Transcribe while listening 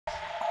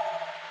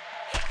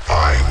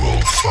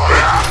For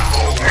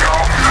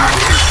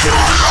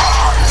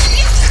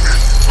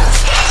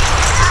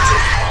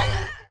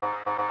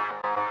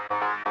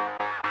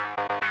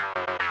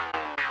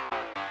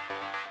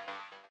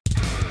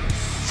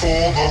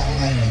the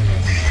Rune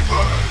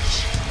Weavers,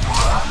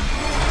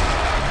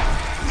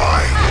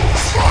 I will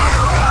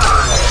find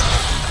them.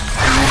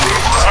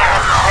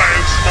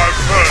 Sacrifice my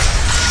first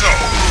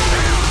soul.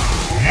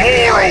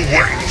 More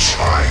awaits.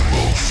 I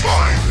will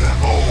find them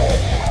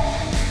all.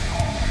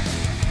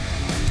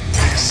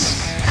 This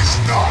is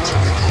not a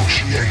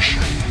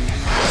negotiation.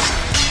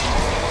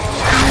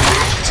 You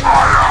will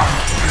tire.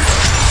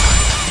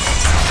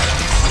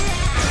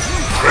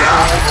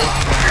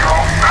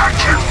 Your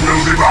magic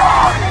will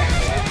divide.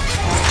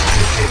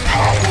 The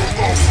power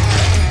of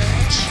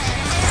runes,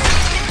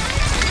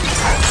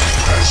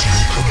 as you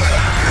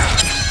command.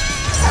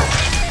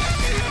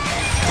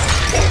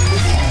 On the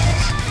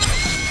move.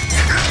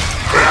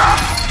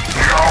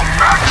 Your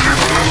magic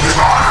will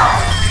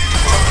divide.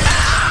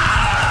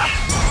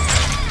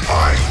 I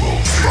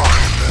will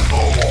find them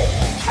all.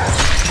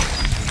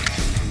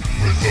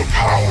 With the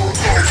power of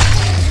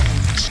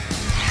runes.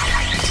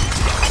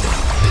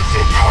 With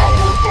the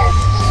power of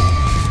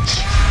runes.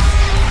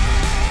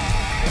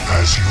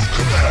 As you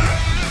command.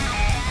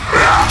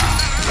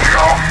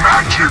 Your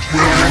magic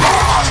will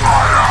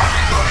fire.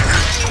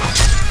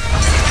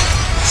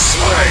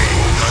 Slay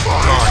the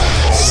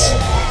darkness.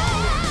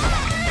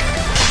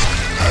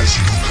 As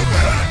you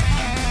command.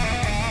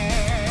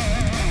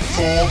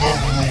 For the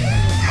Rune.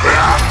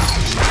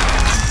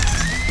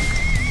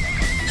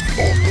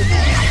 On the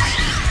move.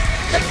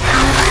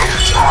 You will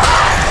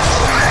tire.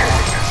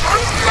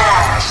 At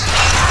last.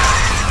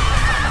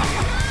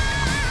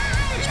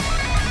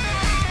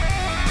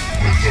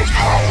 The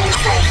power of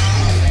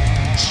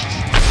runes.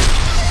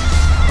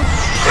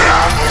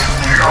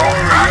 Your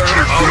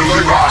magic will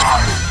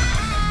divide.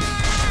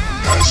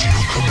 As you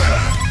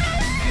command.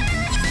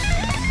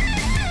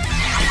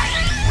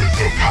 With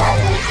the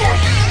power of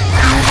runes.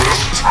 You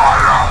will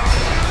tire.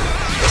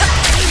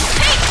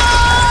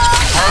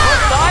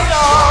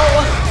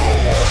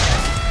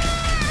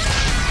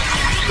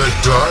 The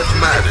dark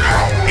matter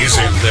is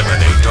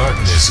eliminated.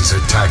 Darkness is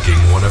attacking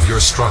one of your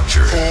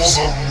structures. For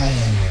the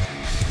Rune.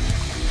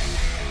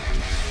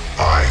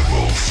 I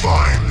will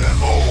find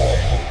them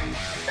all.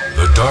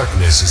 The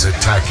darkness is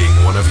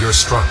attacking one of your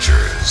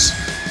structures.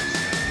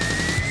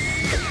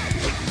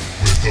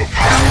 With the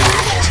power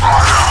of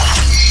fire.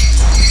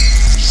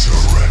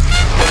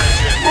 Surrender.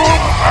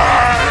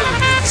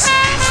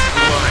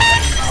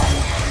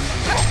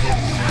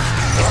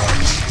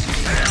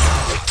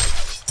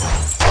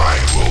 I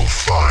will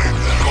find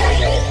them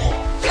all.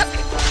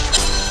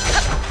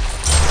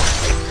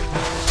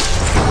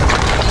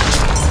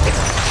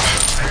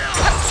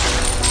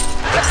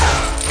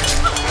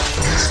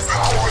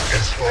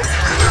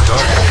 The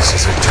darkness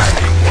is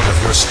attacking one of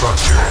your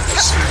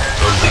structures.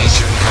 The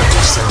Legion have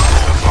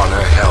descended upon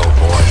a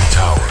Hellborn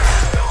tower.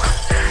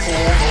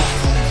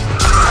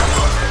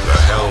 The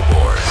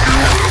Hellborn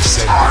have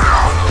descended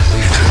upon a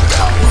Legion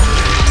tower.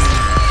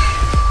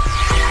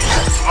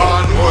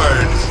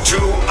 Onward to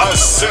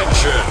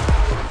Ascension!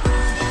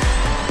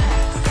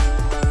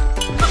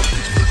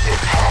 With the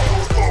power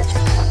of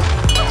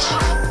runes.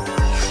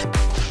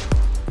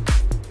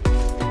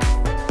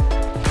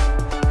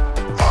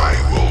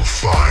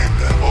 Find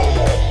them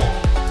all.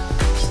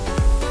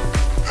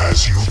 As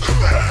you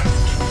command.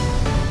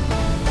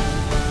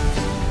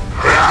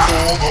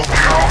 For the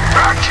your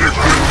magic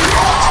will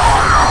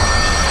fire.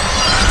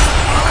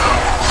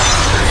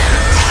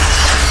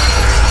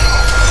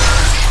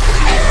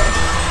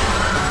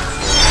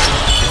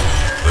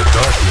 The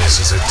darkness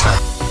is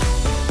attacked.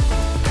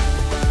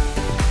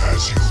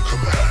 As you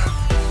command.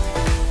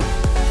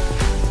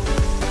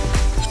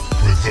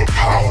 With the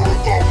power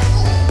of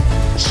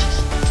runes.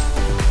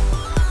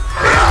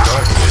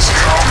 Darkness is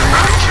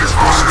attacking your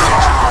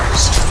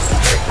structures.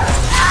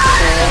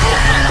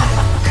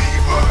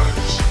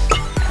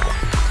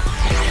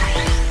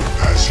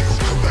 As you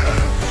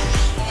command.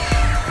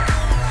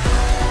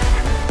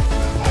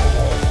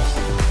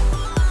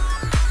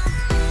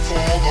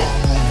 For the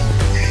Rune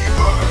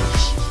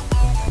Weavers.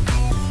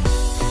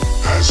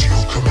 As you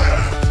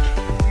command.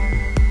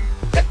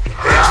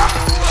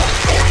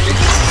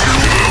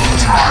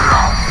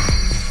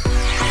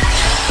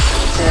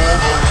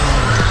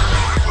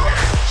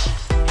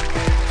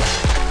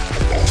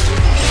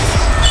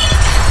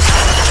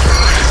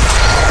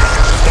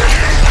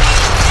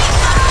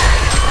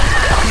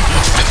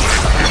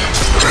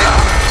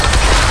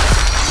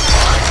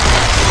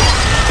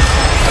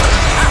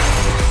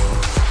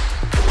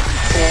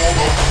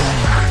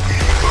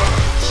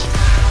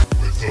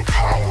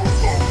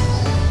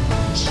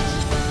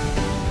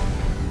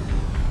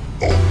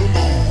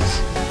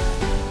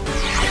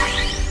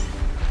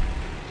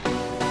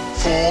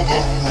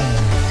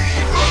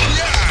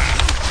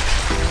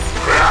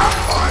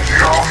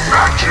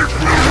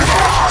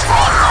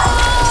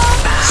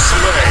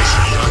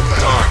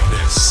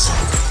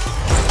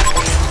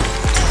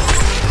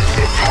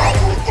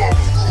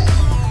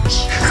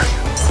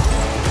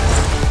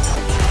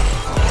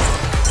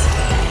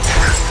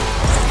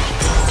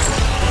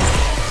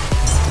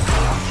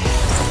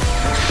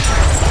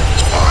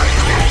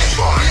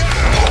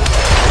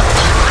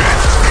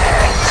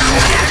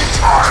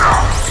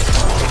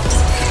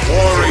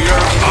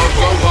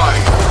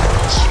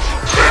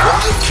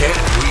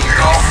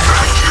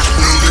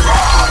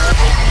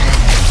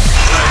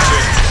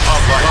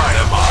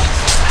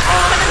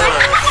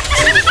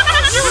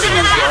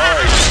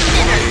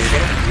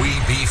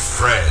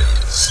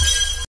 friends.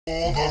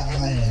 For the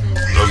room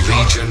The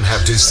Legion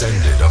have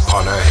descended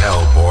upon a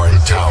Hellborn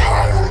tower.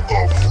 power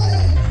of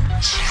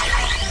runes.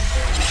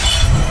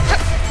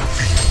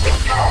 Feel the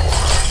power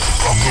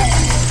of the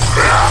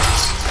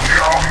runes.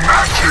 Your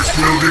magic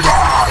will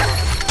divide.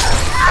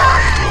 I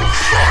will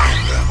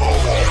find them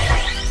all.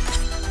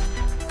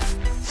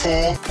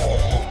 For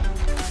all.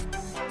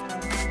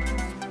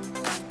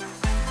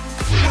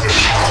 With the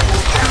power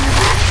of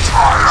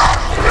Reptile.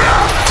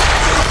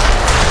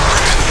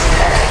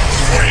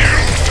 For you.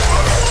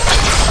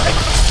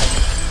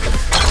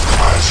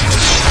 As you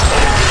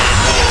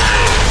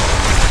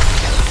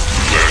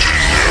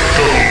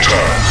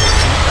Legendary.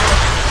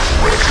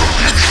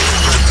 Retribution.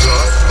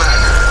 Dark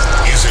matter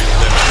isn't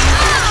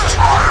limited.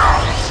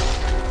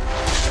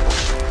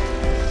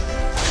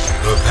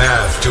 The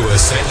path to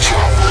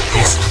ascension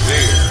is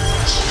clear.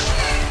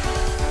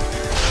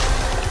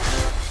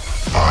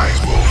 I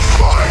will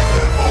find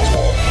them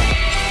all.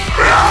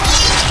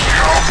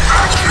 Your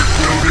magic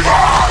will be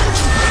mine.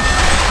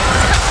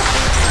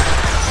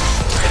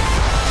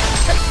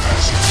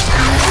 As you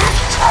feel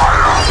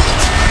Reptile.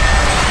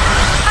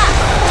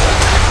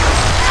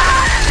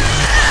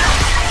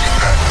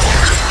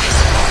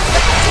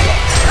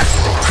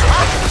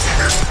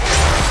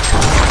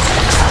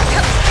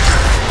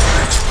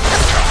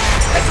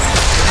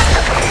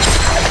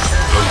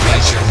 The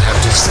Legion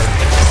have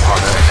descended upon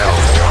a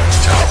Hellborn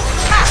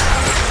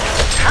tower.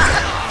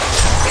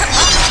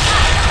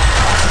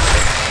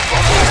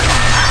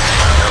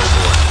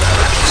 Hellborn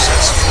barracks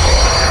has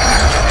fallen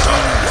into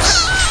darkness.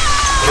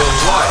 The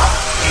light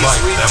is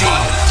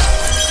redeemed.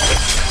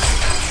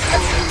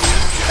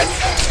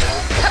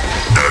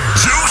 The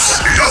juice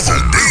is a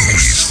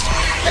deuce.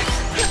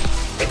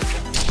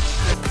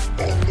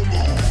 On the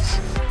move.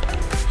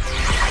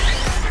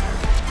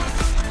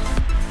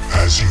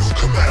 As you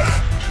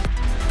command.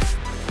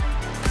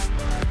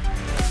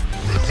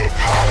 With the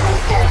power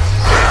of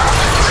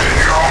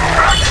your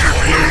magic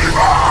will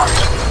divide.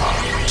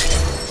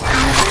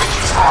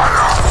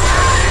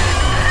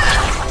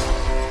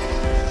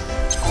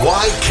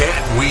 Why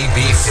can't we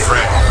be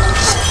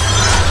friends?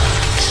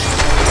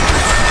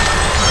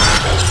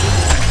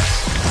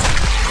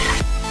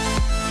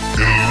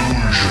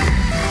 Illusion.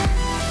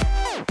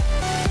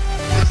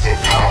 With the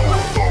power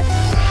of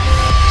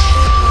runes.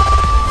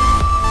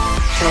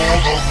 For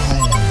the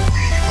rune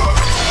weaver.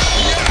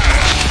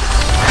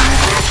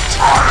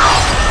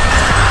 Reptile.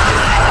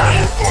 The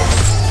power of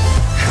runes.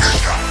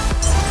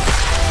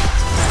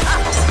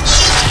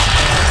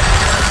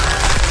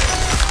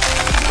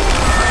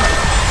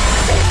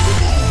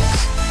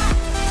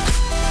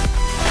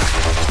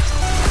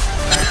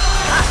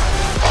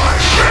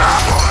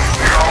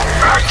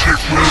 Magic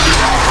will be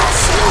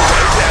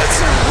That's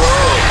a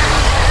row.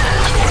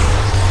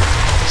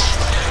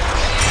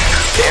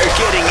 They're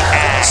getting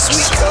axed.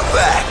 Sweet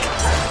comeback.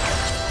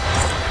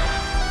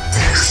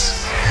 This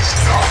is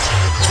not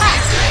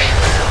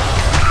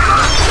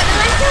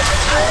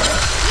negotiable.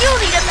 You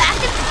need a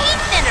massive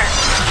teeth thinner!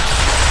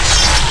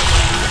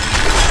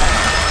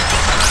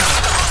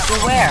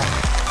 Beware.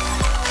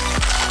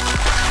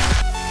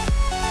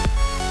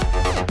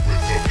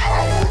 With the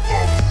power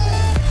of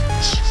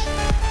runes.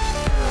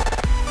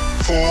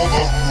 For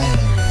the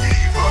rune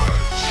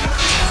weavers.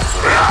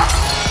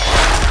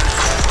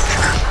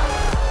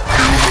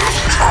 You will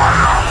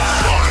find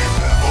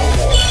them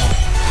all.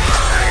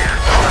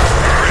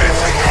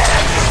 It's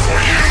not for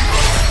you.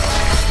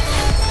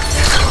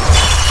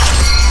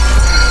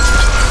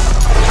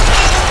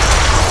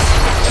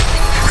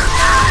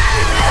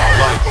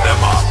 Light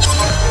them up.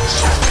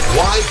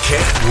 Why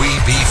can't we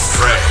be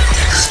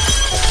friends?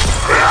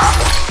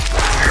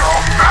 Your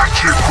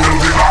magic will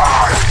be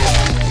mine.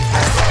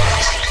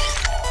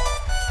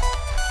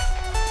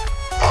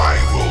 I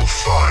will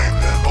find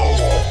them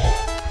all.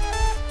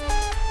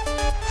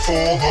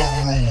 For the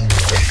rune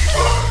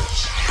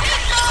weavers.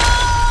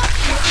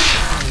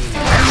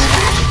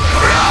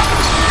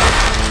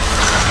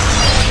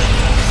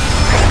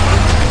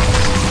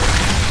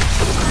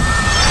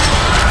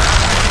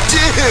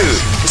 Dude,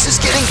 this is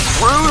getting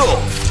brutal.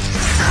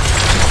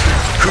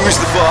 Who's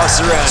the boss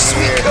around here?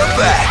 Sweet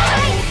comeback.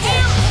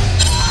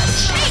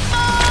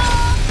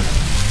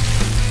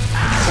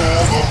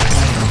 For the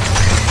rune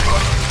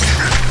weavers.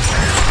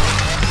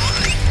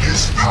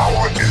 His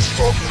power is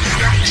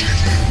forbidden to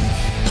you.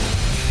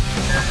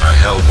 A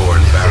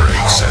Hellborn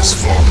barracks has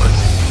fallen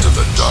to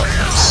the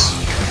darkness.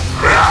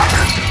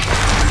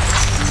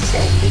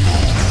 On the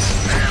move.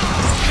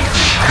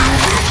 You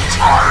will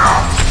tire.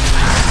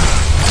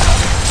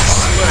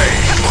 Slay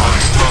my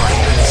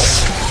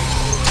darkness.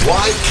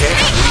 Why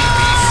can't we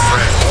be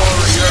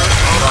friends?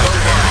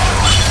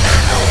 A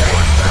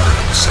Hellborn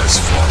barracks has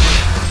fallen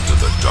to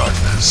the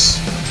darkness.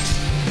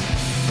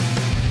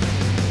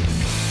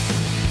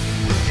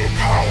 With the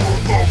power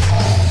of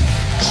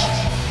runes.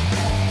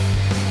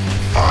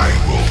 I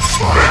will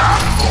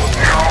find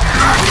your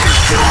magic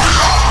will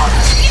not.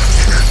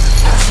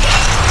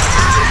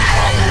 With the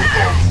power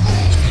of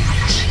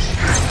runes.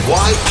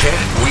 Why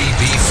can't we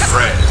be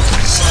friends?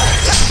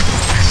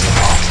 Is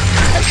not an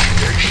illusion.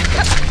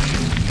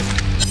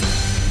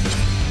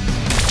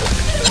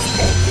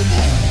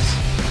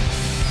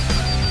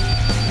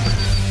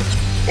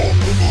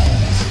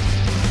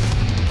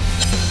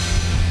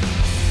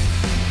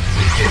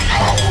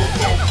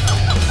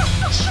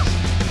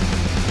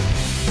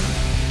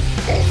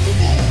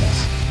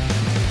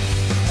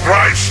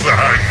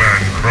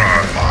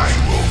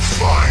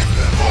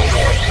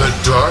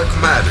 Dark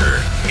matter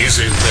is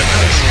eliminated.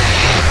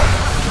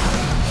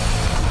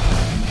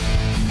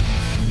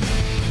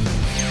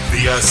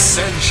 The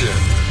ascension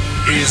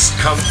is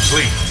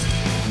complete.